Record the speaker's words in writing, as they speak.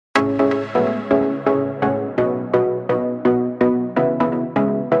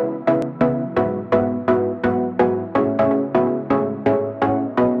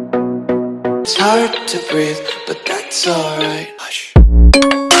hard to breathe, but that's alright. Hush.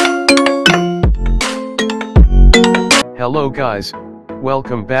 Hello guys,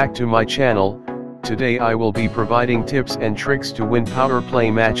 welcome back to my channel. Today I will be providing tips and tricks to win power play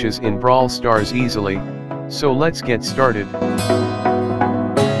matches in Brawl Stars easily, so let's get started.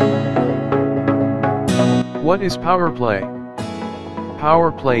 What is power play? Power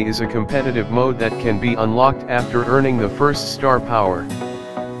play is a competitive mode that can be unlocked after earning the first star power.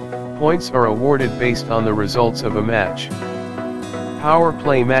 Points are awarded based on the results of a match. Power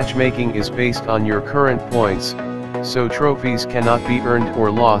play matchmaking is based on your current points, so trophies cannot be earned or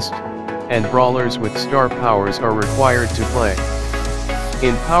lost, and brawlers with star powers are required to play.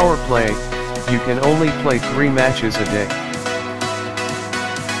 In power play, you can only play 3 matches a day.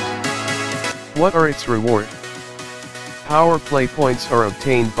 What are its rewards? Power play points are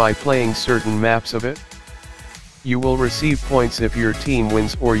obtained by playing certain maps of it. You will receive points if your team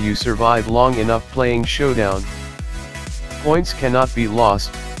wins or you survive long enough playing showdown. Points cannot be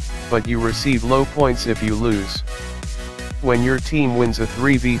lost, but you receive low points if you lose. When your team wins a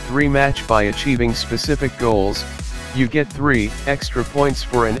 3v3 match by achieving specific goals, you get 3 extra points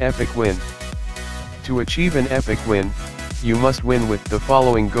for an epic win. To achieve an epic win, you must win with the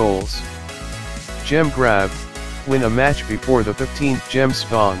following goals. Gem grab, win a match before the 15th gem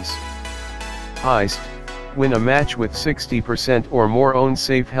spawns. Heist, win a match with 60% or more own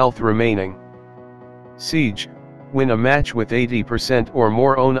safe health remaining. Siege, win a match with 80% or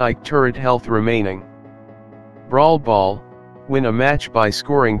more own Ike turret health remaining. Brawl ball, win a match by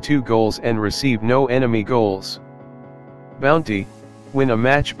scoring 2 goals and receive no enemy goals. Bounty, win a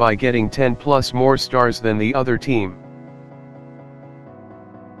match by getting 10 plus more stars than the other team.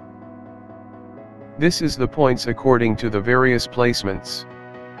 This is the points according to the various placements.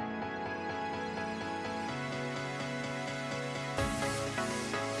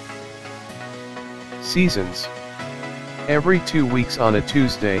 Seasons. Every 2 weeks on a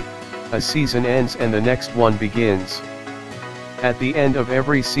Tuesday, a season ends and the next one begins. At the end of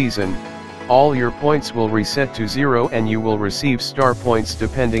every season, all your points will reset to 0 and you will receive star points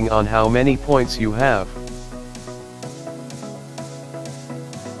depending on how many points you have.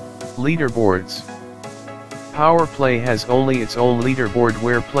 Leaderboards. Power play has only its own leaderboard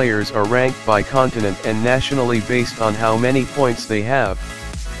where players are ranked by continent and nationally based on how many points they have.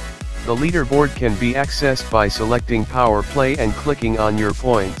 The leaderboard can be accessed by selecting power play and clicking on your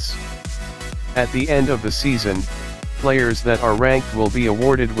points. At the end of the season, players that are ranked will be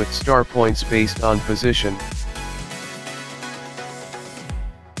awarded with star points based on position.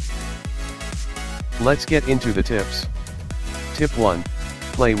 Let's get into the tips. Tip 1.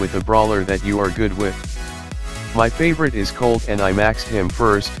 Play with a brawler that you are good with. My favorite is Colt and I maxed him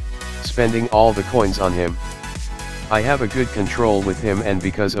first, spending all the coins on him. I have a good control with him and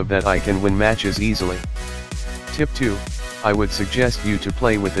because of that I can win matches easily. Tip 2. I would suggest you to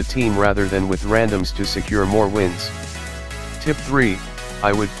play with a team rather than with randoms to secure more wins. Tip 3.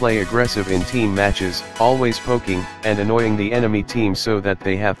 I would play aggressive in team matches, always poking and annoying the enemy team so that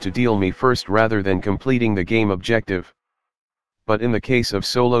they have to deal me first rather than completing the game objective. But in the case of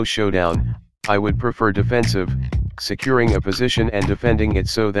solo showdown, I would prefer defensive, securing a position and defending it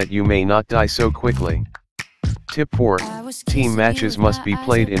so that you may not die so quickly. Tip 4. Team matches must be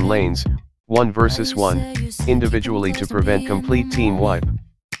played in lanes, 1 versus 1, individually to prevent complete team wipe.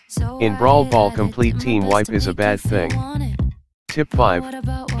 In Brawl Ball complete team wipe is a bad thing. Tip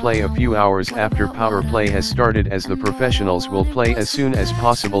 5. Play a few hours after power play has started as the professionals will play as soon as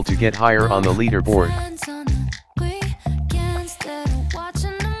possible to get higher on the leaderboard.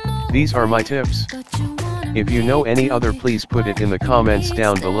 These are my tips. If you know any other, please put it in the comments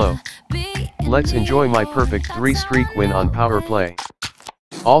down below. Let's enjoy my perfect 3 streak win on power play.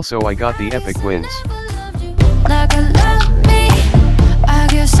 Also I got the epic wins. Like I love me, I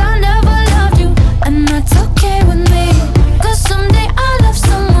guess I never loved you, and that's okay with me. Cause someday I'll love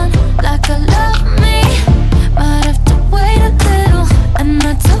someone like I love me. Might have to wait a little, and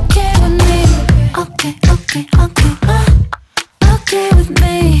that's okay with me. Okay, okay, okay, okay with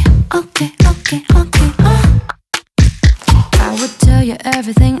me. Okay, okay, okay, I would tell you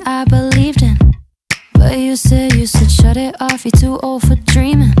everything I believed in, but you said shut it off, you're too old for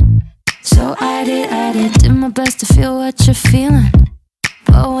dreaming. So I did my best to feel what you're feeling.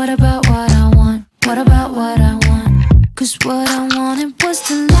 But what about what I want? What about what I want? Cause what I wanted was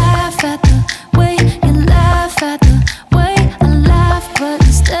to laugh at the way you laugh at the way I laugh. But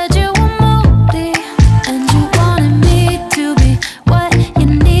instead you were moody, and you wanted me to be what you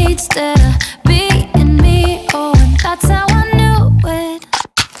need instead of being me. Oh, and that's how I knew it.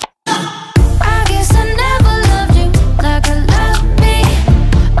 I guess I never loved you like I love me.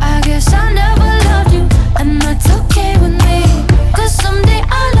 I guess I never loved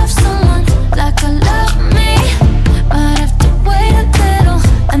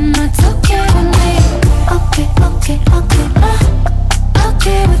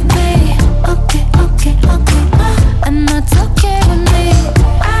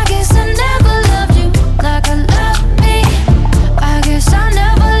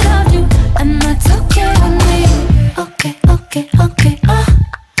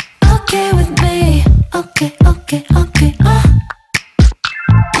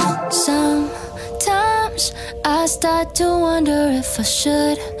sometimes I start to wonder if I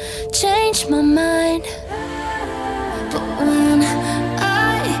should change my mind. But when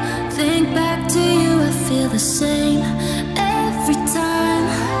I think back to you, I feel the same.